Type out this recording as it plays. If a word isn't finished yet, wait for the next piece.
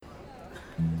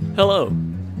Hello,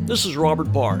 this is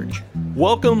Robert Barge.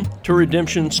 Welcome to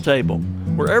Redemption's Table,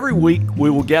 where every week we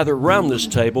will gather around this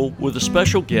table with a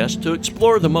special guest to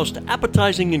explore the most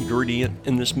appetizing ingredient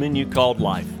in this menu called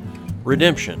life,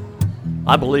 redemption.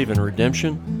 I believe in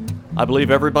redemption. I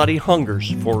believe everybody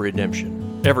hungers for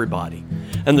redemption. Everybody.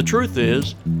 And the truth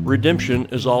is, redemption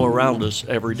is all around us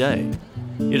every day.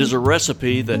 It is a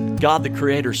recipe that God the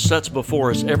Creator sets before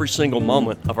us every single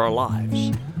moment of our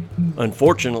lives.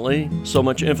 Unfortunately, so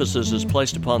much emphasis is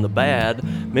placed upon the bad,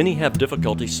 many have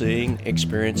difficulty seeing,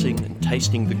 experiencing, and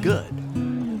tasting the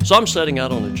good. So I'm setting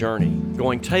out on a journey,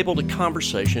 going table to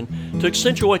conversation, to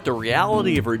accentuate the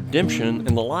reality of redemption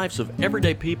in the lives of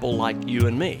everyday people like you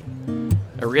and me.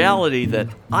 A reality that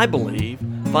I believe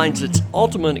finds its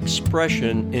ultimate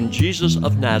expression in Jesus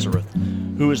of Nazareth,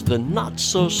 who is the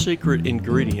not-so-secret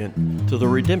ingredient to the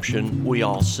redemption we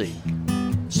all seek.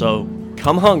 So,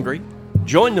 come hungry,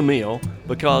 join the meal,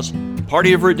 because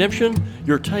party of redemption,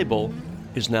 your table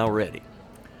is now ready.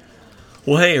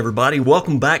 Well, hey everybody,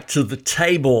 welcome back to the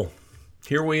table.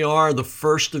 Here we are, the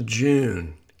 1st of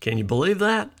June. Can you believe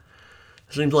that?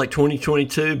 It seems like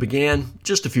 2022 began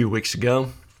just a few weeks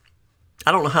ago.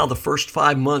 I don't know how the first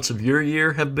 5 months of your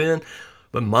year have been,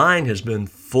 but mine has been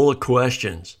full of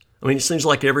questions. I mean, it seems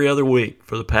like every other week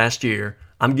for the past year,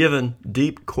 I'm given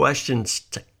deep questions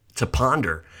to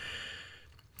ponder.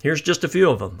 Here's just a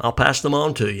few of them. I'll pass them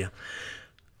on to you.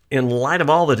 In light of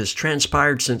all that has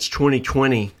transpired since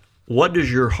 2020, what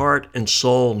does your heart and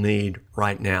soul need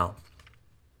right now?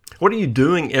 What are you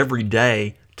doing every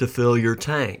day to fill your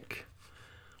tank?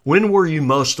 When were you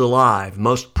most alive,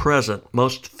 most present,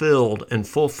 most filled and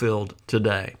fulfilled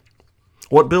today?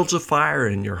 What builds a fire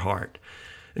in your heart?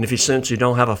 And if you sense you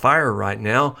don't have a fire right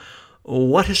now,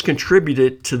 what has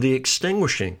contributed to the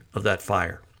extinguishing of that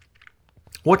fire?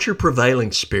 What's your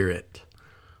prevailing spirit?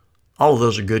 All of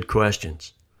those are good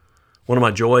questions. One of my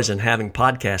joys in having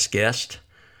podcast guests,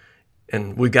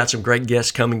 and we've got some great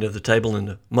guests coming to the table in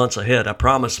the months ahead, I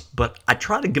promise, but I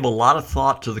try to give a lot of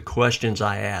thought to the questions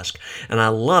I ask. And I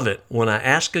love it when I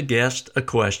ask a guest a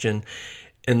question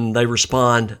and they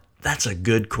respond, "That's a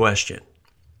good question."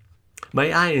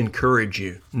 May I encourage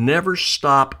you, never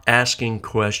stop asking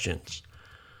questions.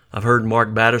 I've heard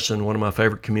Mark Batterson, one of my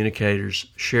favorite communicators,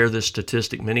 share this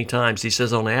statistic many times. He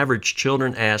says on average,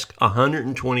 children ask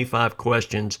 125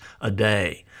 questions a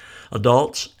day.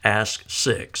 Adults ask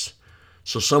 6.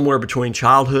 So somewhere between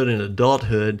childhood and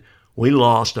adulthood, we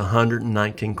lost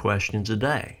 119 questions a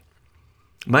day.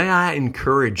 May I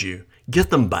encourage you, get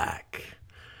them back.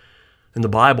 In the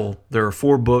Bible, there are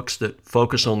 4 books that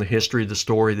focus on the history, the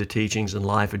story, the teachings, and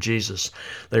life of Jesus.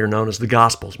 They are known as the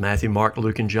Gospels, Matthew, Mark,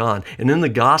 Luke, and John. And in the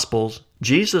Gospels,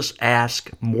 Jesus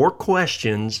asks more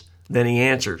questions than he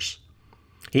answers.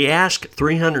 He asked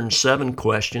 307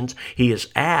 questions. He has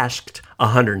asked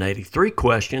 183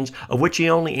 questions, of which he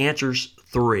only answers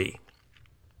 3.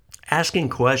 Asking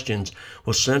questions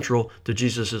was central to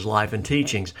Jesus' life and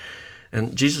teachings.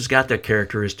 And Jesus got that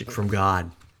characteristic from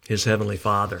God, his Heavenly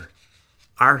Father.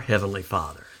 Our Heavenly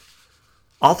Father.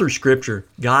 All through Scripture,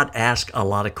 God asks a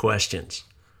lot of questions.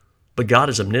 But God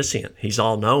is omniscient. He's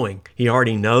all-knowing. He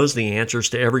already knows the answers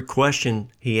to every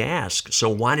question he asks. So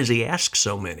why does he ask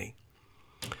so many?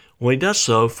 Well, he does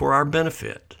so for our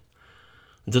benefit.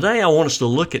 Today, I want us to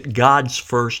look at God's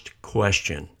first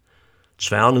question. It's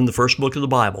found in the first book of the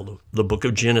Bible, the book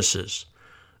of Genesis.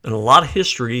 And a lot of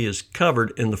history is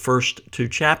covered in the first 2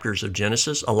 chapters of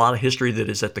Genesis, a lot of history that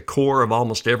is at the core of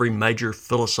almost every major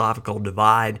philosophical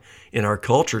divide in our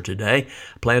culture today.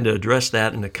 I plan to address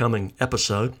that in a coming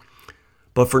episode.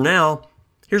 But for now,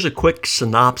 here's a quick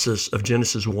synopsis of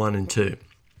Genesis 1 and 2.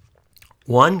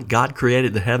 1, God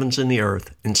created the heavens and the earth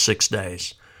in 6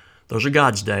 days. Those are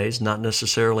God's days, not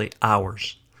necessarily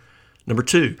ours. Number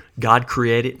 2, God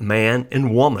created man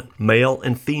and woman, male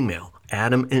and female,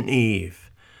 Adam and Eve.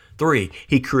 3,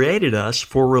 he created us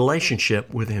for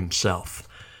relationship with himself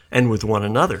and with one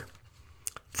another.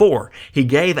 4, he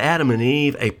gave Adam and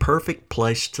Eve a perfect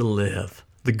place to live,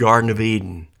 the Garden of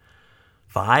Eden.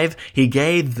 5, he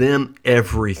gave them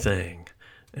everything,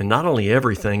 and not only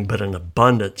everything, but an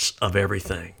abundance of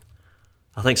everything.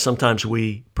 I think sometimes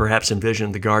we perhaps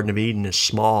envision the Garden of Eden as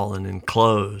small and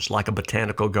enclosed, like a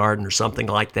botanical garden or something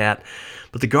like that,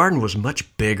 but the garden was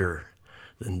much bigger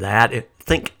than that.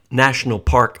 Think National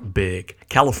Park big,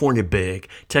 California big,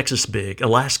 Texas big,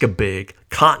 Alaska big,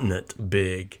 continent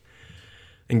big.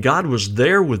 And God was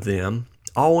there with them,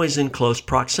 always in close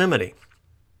proximity.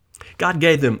 God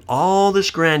gave them all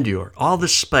this grandeur, all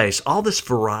this space, all this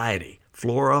variety,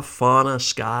 flora, fauna,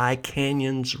 sky,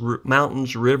 canyons,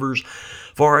 mountains, rivers,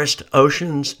 forests,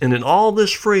 oceans, and in all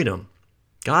this freedom,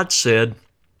 God said,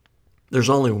 There's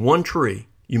only one tree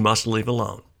you must leave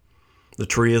alone, the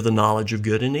tree of the knowledge of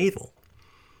good and evil.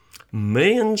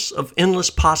 Millions of endless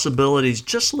possibilities,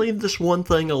 just leave this one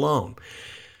thing alone.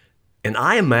 And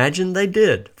I imagine they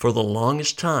did for the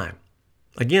longest time.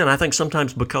 Again, I think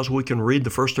sometimes because we can read the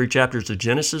first 3 chapters of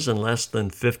Genesis in less than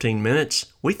 15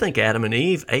 minutes, we think Adam and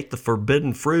Eve ate the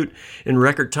forbidden fruit in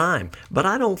record time. But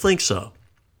I don't think so.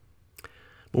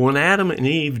 But when Adam and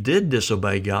Eve did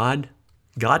disobey God,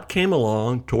 God came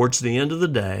along towards the end of the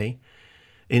day,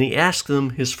 and he asked them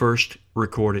his first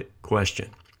recorded question.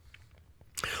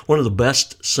 One of the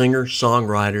best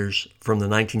singer-songwriters from the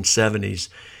 1970s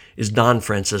is Don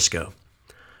Francisco.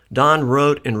 Don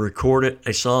wrote and recorded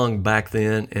a song back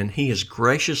then, and he has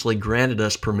graciously granted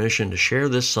us permission to share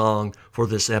this song for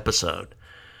this episode.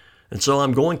 And so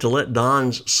I'm going to let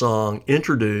Don's song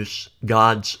introduce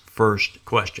God's first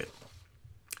question.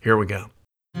 Here we go.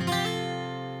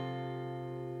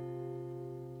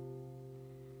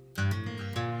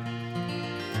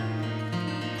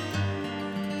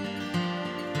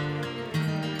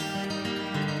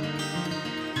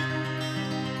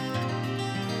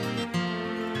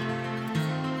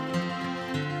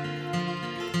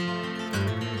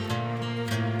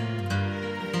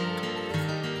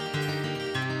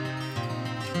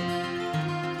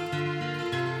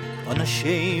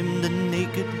 Unashamed and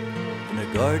naked in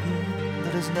a garden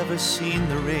that has never seen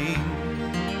the rain.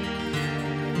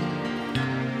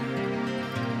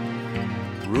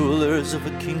 Rulers of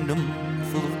a kingdom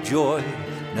full of joy,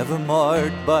 never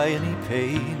marred by any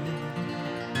pain.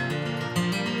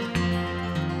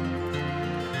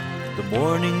 The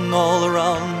morning all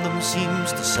around them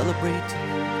seems to celebrate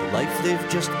the life they've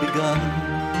just begun.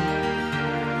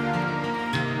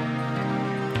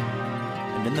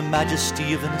 In the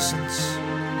majesty of innocence,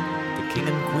 the king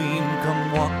and queen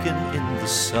come walking in the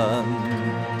sun.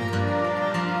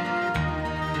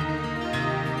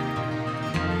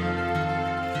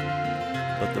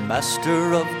 But the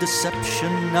master of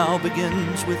deception now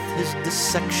begins with his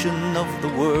dissection of the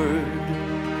word.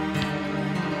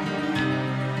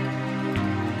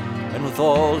 And with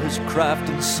all his craft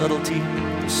and subtlety,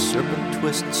 the serpent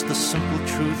twists the simple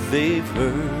truth they've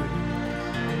heard.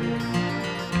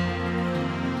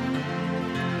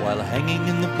 While hanging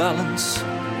in the balance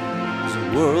is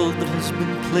a world that has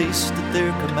been placed at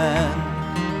their command.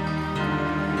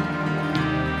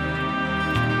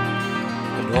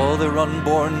 And all their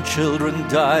unborn children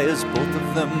die as both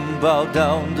of them bow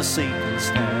down to Satan's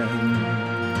hand.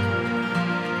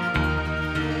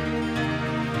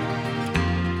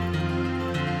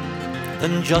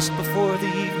 Then just before the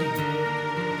evening,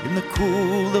 in the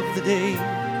cool of the day,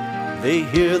 they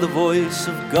hear the voice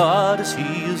of God as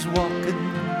he is walking.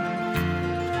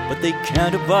 But they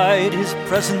can't abide his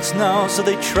presence now, so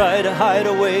they try to hide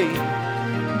away.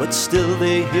 But still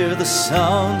they hear the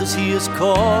sound as he is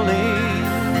calling.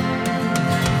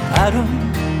 Adam,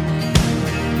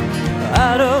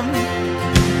 Adam,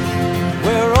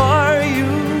 where are you?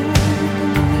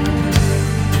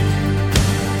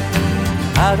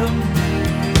 Adam,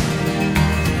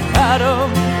 Adam,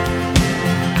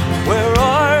 where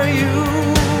are you?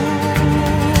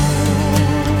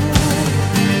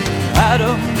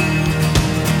 Adam,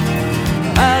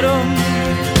 Adam,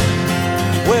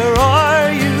 where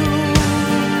are you?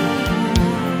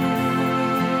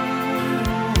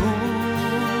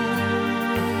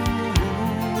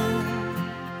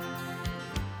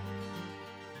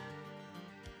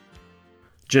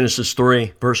 Genesis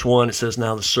 3, verse 1, it says,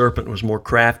 "Now the serpent was more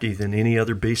crafty than any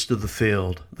other beast of the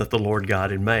field that the Lord God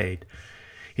had made.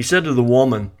 He said to the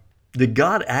woman, 'Did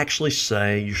God actually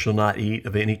say you shall not eat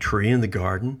of any tree in the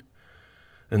garden?'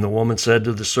 And the woman said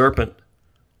to the serpent,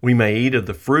 'We may eat of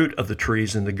the fruit of the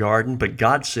trees in the garden, but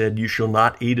God said, you shall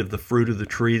not eat of the fruit of the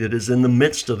tree that is in the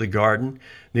midst of the garden,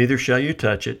 neither shall you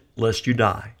touch it, lest you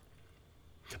die.'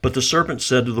 But the serpent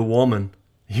said to the woman,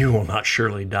 'You will not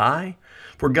surely die,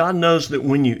 for God knows that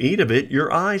when you eat of it,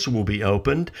 your eyes will be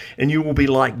opened, and you will be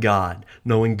like God,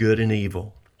 knowing good and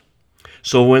evil.'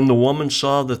 So when the woman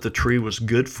saw that the tree was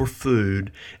good for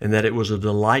food, and that it was a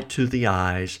delight to the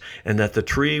eyes, and that the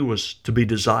tree was to be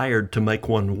desired to make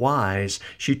one wise,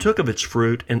 she took of its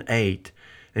fruit and ate.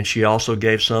 And she also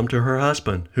gave some to her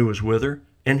husband, who was with her,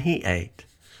 and he ate.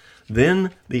 Then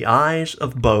the eyes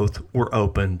of both were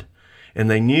opened, and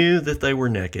they knew that they were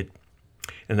naked.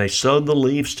 And they sewed the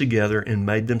leaves together and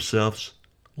made themselves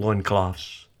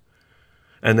loincloths.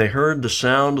 And they heard the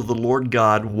sound of the Lord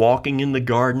God walking in the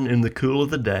garden in the cool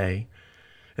of the day.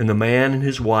 And the man and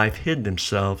his wife hid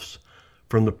themselves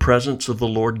from the presence of the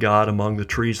Lord God among the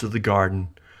trees of the garden.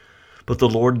 But the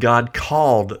Lord God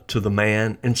called to the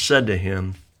man and said to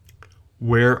him,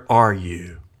 'Where are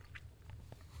you?'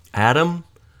 Adam,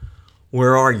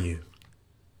 where are you?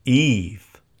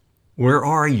 Eve, where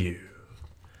are you?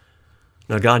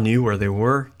 Now, God knew where they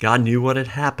were. God knew what had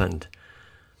happened.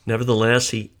 Nevertheless,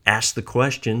 he asked the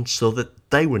question so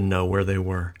that they would know where they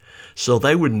were, so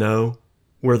they would know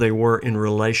where they were in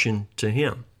relation to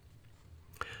him.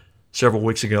 Several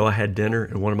weeks ago, I had dinner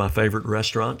at one of my favorite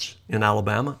restaurants in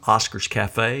Alabama, Oscar's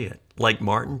Cafe at Lake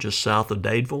Martin, just south of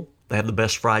Dadeville. They have the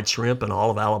best fried shrimp in all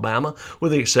of Alabama,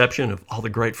 with the exception of all the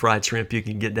great fried shrimp you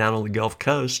can get down on the Gulf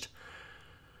Coast.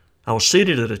 I was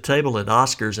seated at a table at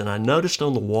Oscar's, and I noticed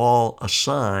on the wall a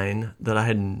sign that I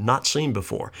had not seen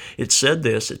before. It said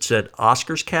this. It said,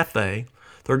 Oscar's Cafe,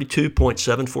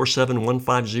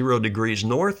 32.747150 degrees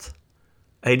north,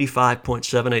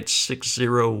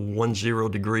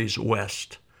 85.786010 degrees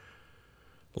west.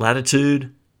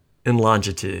 Latitude and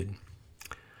longitude.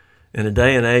 In a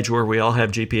day and age where we all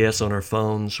have GPS on our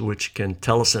phones, which can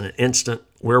tell us in an instant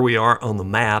where we are on the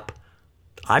map,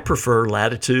 I prefer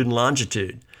latitude and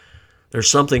longitude. There's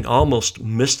something almost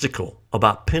mystical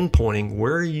about pinpointing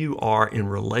where you are in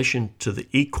relation to the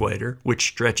equator, which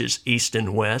stretches east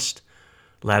and west,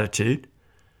 latitude,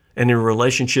 and in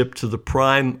relationship to the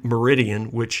prime meridian,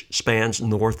 which spans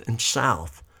north and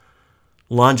south,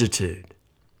 longitude.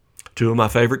 Two of my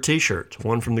favorite t-shirts,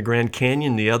 one from the Grand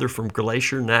Canyon, the other from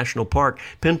Glacier National Park,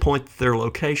 pinpoint their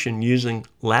location using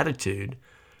latitude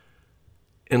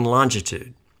and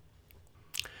longitude.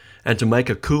 And to make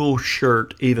a cool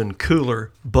shirt even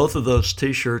cooler, both of those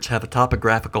t-shirts have a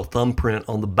topographical thumbprint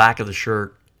on the back of the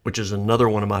shirt, which is another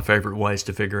one of my favorite ways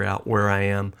to figure out where I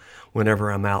am whenever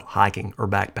I'm out hiking or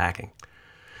backpacking.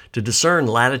 To discern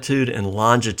latitude and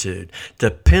longitude,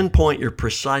 to pinpoint your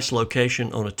precise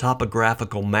location on a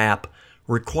topographical map,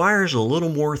 requires a little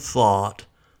more thought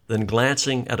than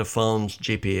glancing at a phone's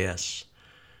GPS.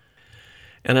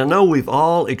 And I know we've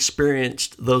all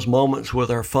experienced those moments with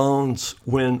our phones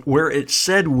when where it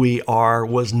said we are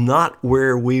was not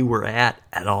where we were at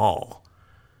all.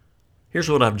 Here's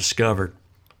what I've discovered.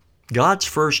 God's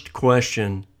first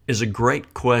question is a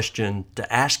great question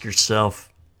to ask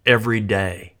yourself every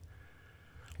day.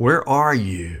 Where are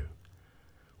you?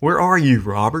 Where are you,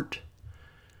 Robert?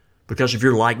 Because if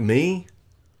you're like me,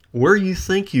 where you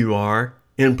think you are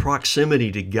in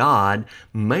proximity to God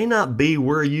may not be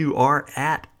where you are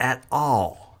at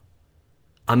all.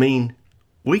 I mean,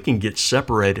 we can get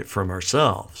separated from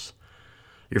ourselves.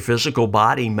 Your physical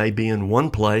body may be in one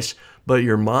place, but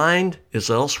your mind is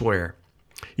elsewhere.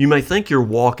 You may think you're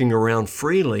walking around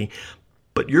freely,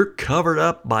 but you're covered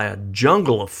up by a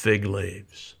jungle of fig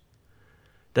leaves.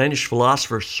 Danish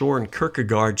philosopher Søren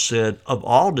Kierkegaard said, of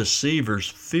all deceivers,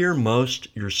 fear most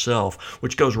yourself,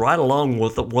 which goes right along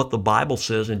with what the Bible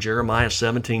says in Jeremiah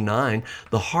 17:9.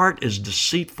 The heart is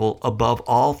deceitful above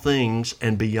all things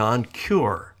and beyond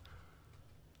cure.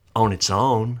 On its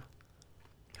own,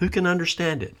 who can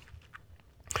understand it?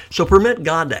 So permit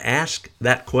God to ask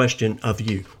that question of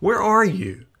you. Where are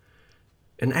you?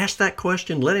 And ask that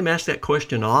question, let Him ask that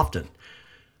question often.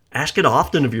 Ask it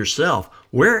often of yourself.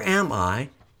 Where am I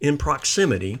in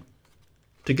proximity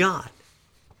to God?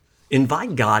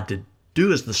 Invite God to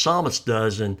do as the psalmist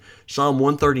does in Psalm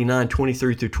 139,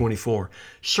 23 through 24.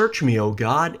 Search me, O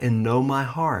God, and know my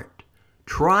heart.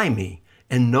 Try me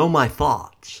and know my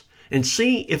thoughts, and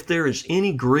see if there is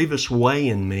any grievous way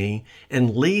in me,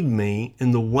 and lead me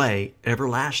in the way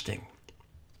everlasting.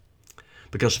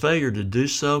 Because failure to do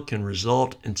so can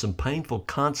result in some painful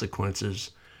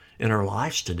consequences in our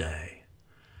lives today.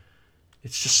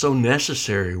 It's just so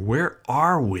necessary. Where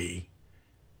are we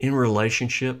in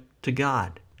relationship to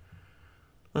God?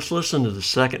 Let's listen to the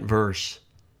second verse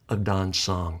of Don's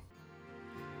song.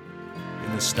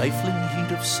 In the stifling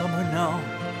heat of summer now,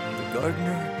 the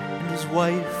gardener and his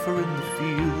wife are in the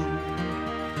field.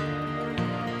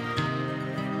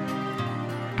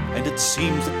 And it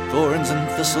seems that thorns and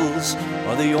thistles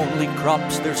are the only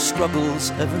crops their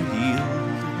struggles ever yield.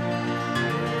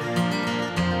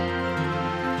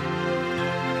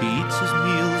 He eats his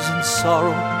meals in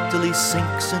sorrow till he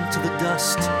sinks into the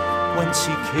dust whence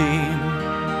he came.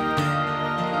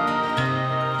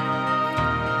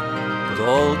 But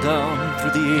all down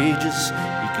through the ages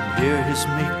he can hear his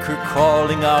Maker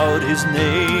calling out his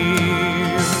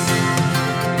name.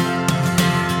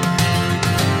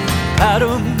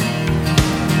 Adam,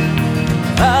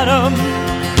 Adam,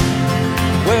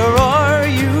 where are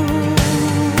you?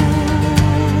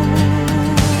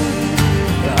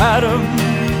 Adam,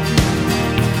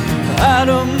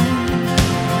 Adam,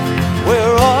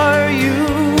 where are you?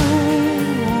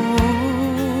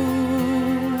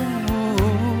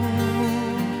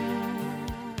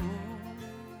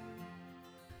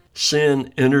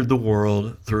 sin entered the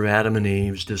world through Adam and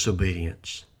Eve's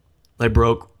disobedience. They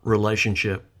broke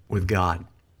relationship with God.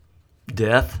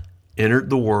 Death entered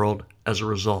the world as a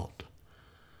result.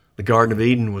 The Garden of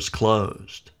Eden was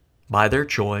closed by their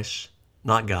choice,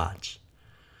 not God's.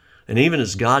 And even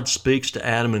as God speaks to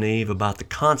Adam and Eve about the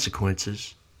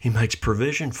consequences, He makes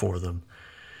provision for them.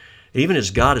 Even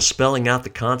as God is spelling out the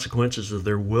consequences of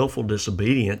their willful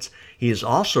disobedience, He is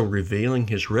also revealing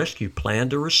His rescue plan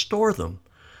to restore them,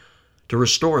 to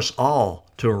restore us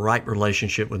all to a right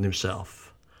relationship with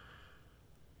Himself.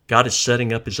 God is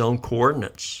setting up His own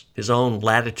coordinates, His own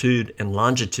latitude and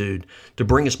longitude to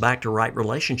bring us back to right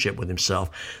relationship with Himself.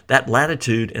 That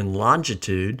latitude and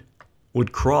longitude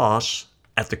would cross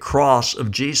at the cross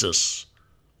of Jesus,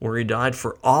 where He died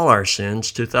for all our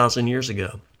sins 2,000 years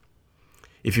ago.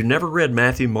 If you've never read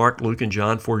Matthew, Mark, Luke, and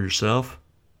John for yourself,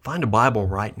 find a Bible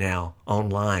right now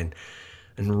online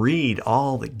and read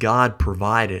all that God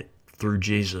provided through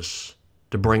Jesus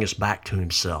to bring us back to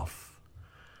Himself.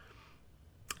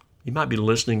 You might be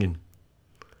listening and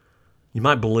you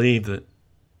might believe that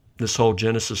this whole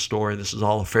Genesis story, this is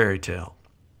all a fairy tale.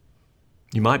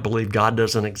 You might believe God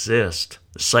doesn't exist,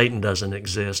 Satan doesn't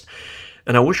exist.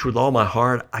 And I wish with all my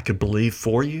heart I could believe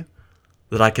for you,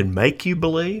 that I could make you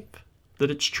believe that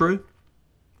it's true.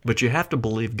 But you have to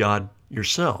believe God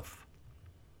yourself.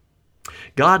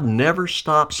 God never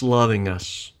stops loving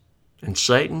us, and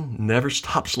Satan never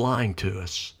stops lying to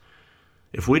us.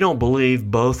 If we don't believe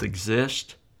both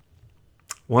exist,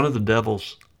 one of the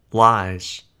devil's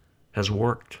lies has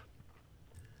worked.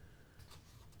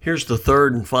 Here's the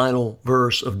third and final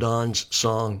verse of Don's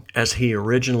song as he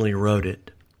originally wrote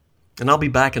it. And I'll be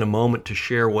back in a moment to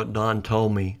share what Don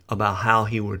told me about how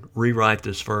he would rewrite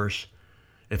this verse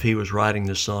if he was writing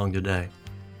this song today.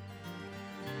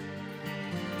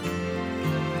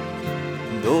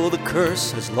 Though the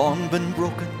curse has long been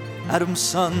broken, Adam's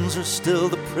sons are still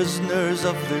the prisoners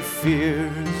of their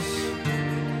fears.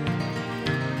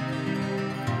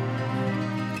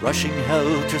 Rushing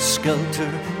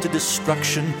helter-skelter to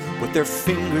destruction with their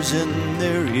fingers in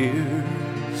their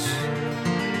ears.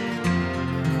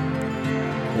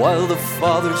 While the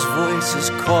Father's voice is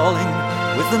calling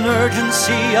with an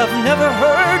urgency I've never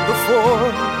heard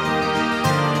before.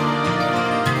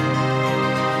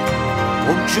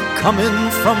 Won't you come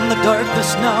in from the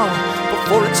darkness now,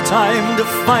 before it's time to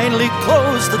finally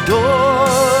close the door?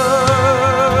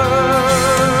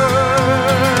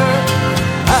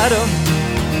 Adam,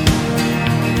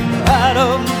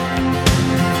 Adam,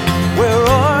 where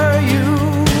are you?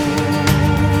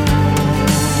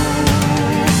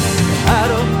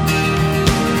 Adam,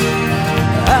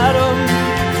 Adam,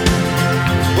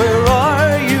 where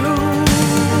are you?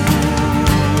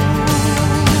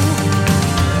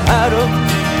 Adam,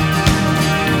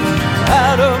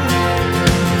 Adam,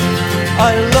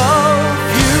 I love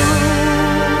you.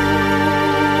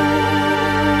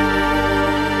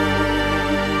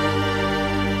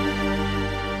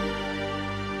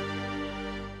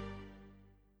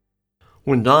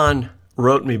 When Don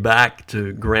wrote me back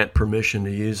to grant permission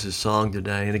to use his song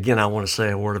today, and again I want to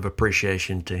say a word of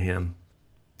appreciation to him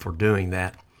for doing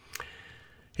that.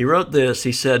 He wrote this,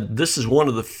 he said, this is one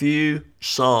of the few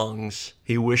songs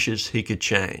he wishes he could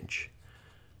change.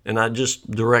 And I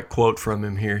just direct quote from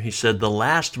him here. He said, the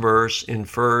last verse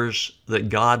infers that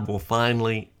God will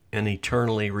finally and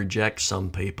eternally reject some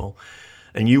people,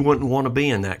 and you wouldn't want to be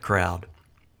in that crowd.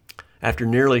 After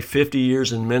nearly 50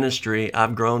 years in ministry,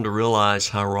 I've grown to realize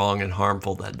how wrong and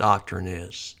harmful that doctrine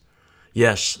is.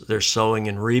 Yes, there's sowing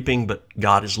and reaping, but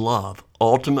God is love,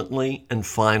 ultimately and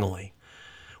finally.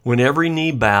 When every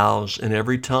knee bows and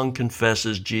every tongue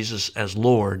confesses Jesus as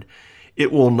Lord,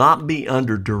 it will not be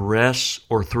under duress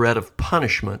or threat of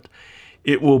punishment.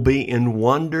 It will be in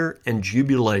wonder and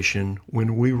jubilation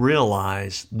when we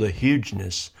realize the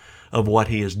hugeness of what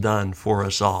He has done for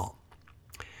us all.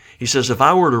 He says, if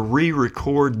I were to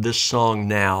re-record this song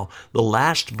now, the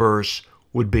last verse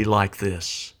would be like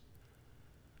this.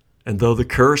 And though the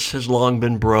curse has long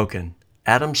been broken,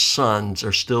 Adam's sons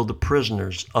are still the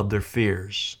prisoners of their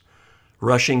fears,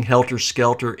 rushing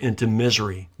helter-skelter into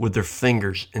misery with their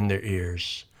fingers in their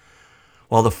ears,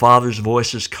 while the Father's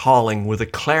voice is calling with a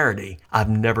clarity I've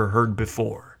never heard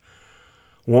before.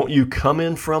 Won't you come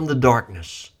in from the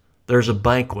darkness? There's a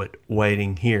banquet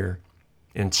waiting here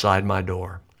inside my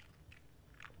door.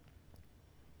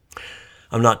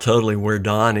 I'm not totally where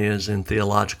Don is in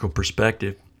theological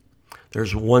perspective.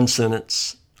 There's one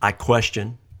sentence I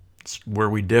question. It's where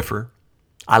we differ.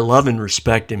 I love and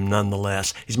respect him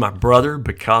nonetheless. He's my brother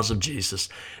because of Jesus.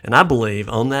 And I believe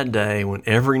on that day when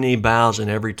every knee bows and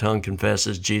every tongue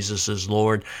confesses Jesus is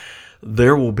Lord,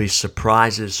 there will be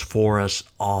surprises for us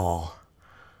all.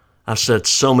 I've said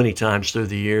so many times through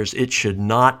the years, it should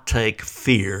not take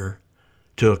fear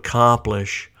to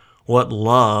accomplish what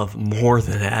love more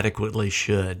than adequately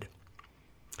should.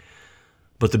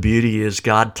 But the beauty is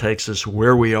God takes us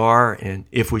where we are, and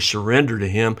if we surrender to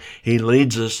Him, He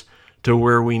leads us to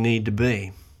where we need to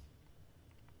be.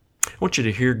 I want you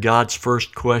to hear God's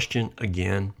first question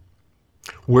again.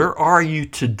 Where are you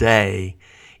today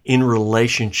in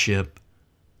relationship,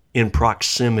 in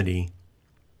proximity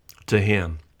to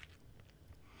Him?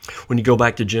 When you go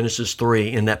back to Genesis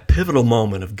 3, in that pivotal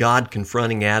moment of God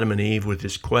confronting Adam and Eve with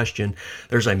His question,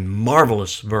 there's a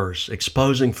marvelous verse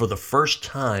exposing for the first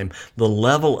time the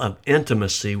level of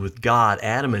intimacy with God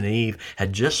Adam and Eve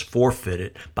had just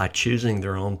forfeited by choosing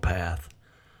their own path.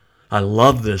 I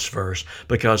love this verse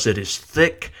because it is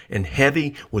thick and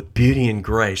heavy with beauty and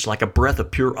grace, like a breath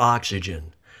of pure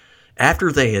oxygen.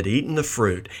 After they had eaten the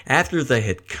fruit, after they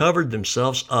had covered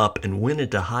themselves up and went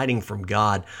into hiding from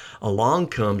God, along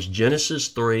comes Genesis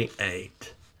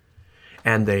 3:8.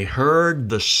 And they heard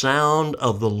the sound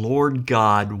of the Lord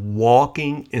God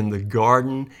walking in the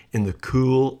garden in the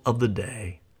cool of the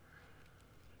day.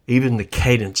 Even the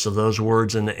cadence of those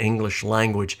words in the English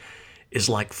language is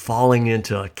like falling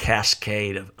into a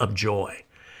cascade of joy.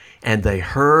 And they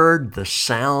heard the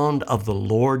sound of the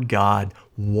Lord God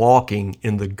walking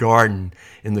in the garden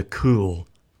in the cool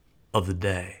of the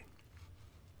day.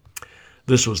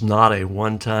 This was not a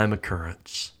one-time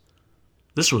occurrence.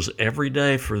 This was every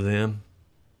day for them.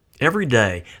 Every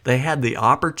day they had the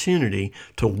opportunity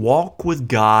to walk with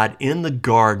God in the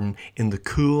garden in the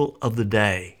cool of the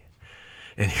day.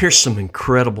 And here's some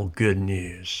incredible good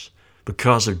news.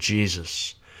 Because of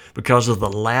Jesus, because of the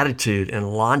latitude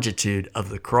and longitude of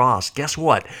the cross, guess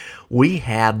what? We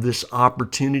have this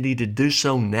opportunity to do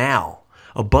so now.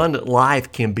 Abundant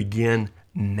life can begin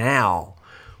now.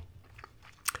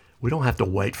 We don't have to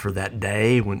wait for that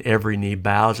day when every knee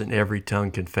bows and every tongue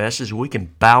confesses. We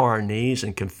can bow our knees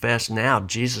and confess now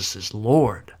Jesus is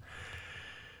Lord.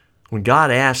 When God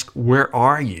asks, where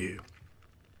are you?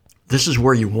 This is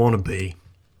where you want to be.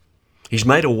 He's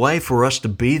made a way for us to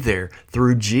be there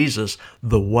through Jesus,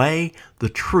 the way, the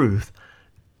truth,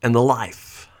 and the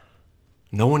life.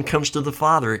 No one comes to the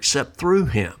Father except through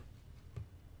Him.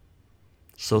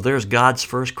 So there's God's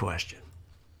first question.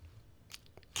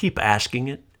 Keep asking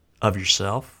it of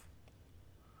yourself.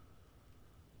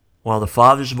 While the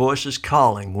Father's voice is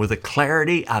calling with a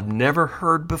clarity I've never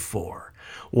heard before,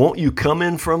 won't you come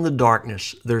in from the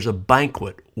darkness? There's a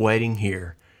banquet waiting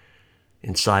here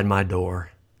inside my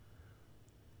door.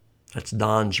 That's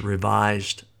Don's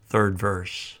revised third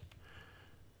verse.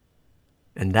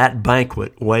 And that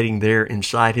banquet waiting there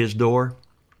inside his door,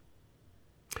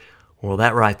 well,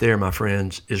 that right there, my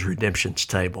friends, is redemption's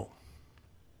table.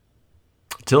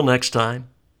 Till next time,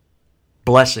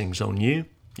 blessings on you,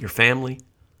 your family,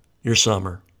 your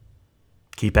summer.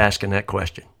 Keep asking that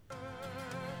question.